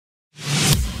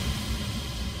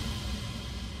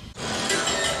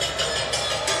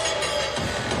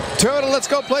Toyota, let's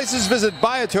go places. Visit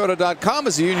buyatoyota.com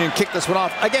as the Union kicked this one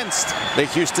off against the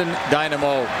Houston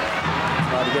Dynamo.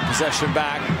 Try to get possession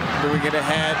back, moving it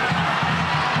ahead.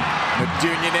 With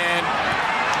Union in,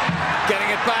 getting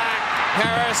it back.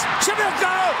 Harris, should have go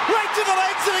right to the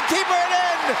legs of the keeper and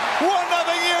in. 1-0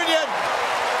 Union.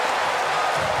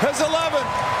 Has 11.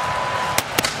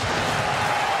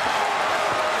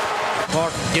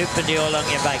 Important duping the old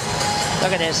onion bag.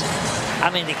 Look at this. I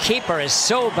mean, the keeper is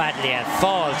so badly at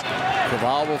fault.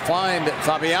 Caval will find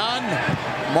Fabian.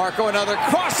 Marco, another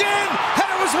cross in.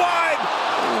 Header was wide.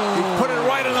 He put it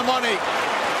right on the money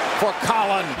for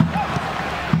Colin.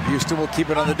 Houston will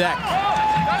keep it on the deck.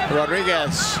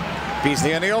 Rodriguez.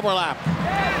 Beasley on the overlap.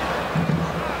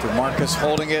 DeMarcus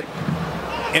holding it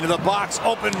into the box.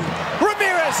 Open.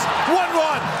 Ramirez.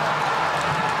 1-1.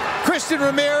 Christian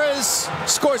Ramirez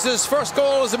scores his first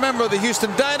goal as a member of the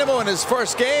Houston Dynamo in his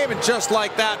first game, and just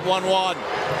like that,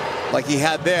 1-1. Like he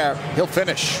had there, he'll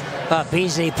finish.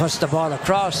 Beasley puts the ball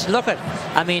across. Look at,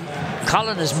 I mean,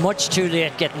 Colin is much too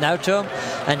late getting out to him,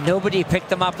 and nobody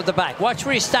picked him up at the back. Watch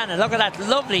where he's standing. Look at that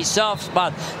lovely soft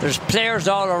spot. There's players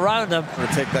all around him. They'll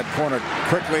take that corner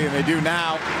quickly, and they do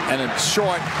now. And it's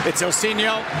short. It's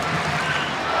Osinio.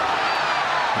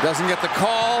 Doesn't get the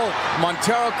call.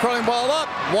 Montero curling ball up.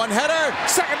 One header.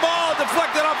 Second ball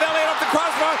deflected off Elliott off the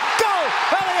crossbar. Go!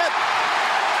 Elliott!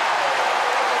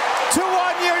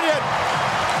 2-1 Union.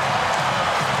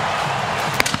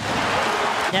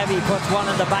 Nevy puts one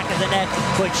in the back of the net,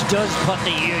 which does put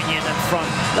the Union in front.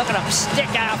 Look at him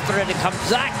stick after it. It comes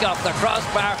back off the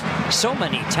crossbar so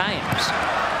many times.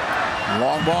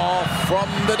 Long ball from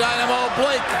the Dynamo.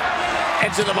 Blake.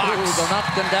 Edge of the box. Ooh, they're not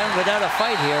going down without a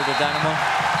fight here, the Dynamo.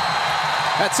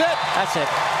 That's it. That's it.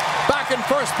 Back in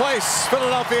first place,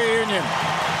 Philadelphia Union.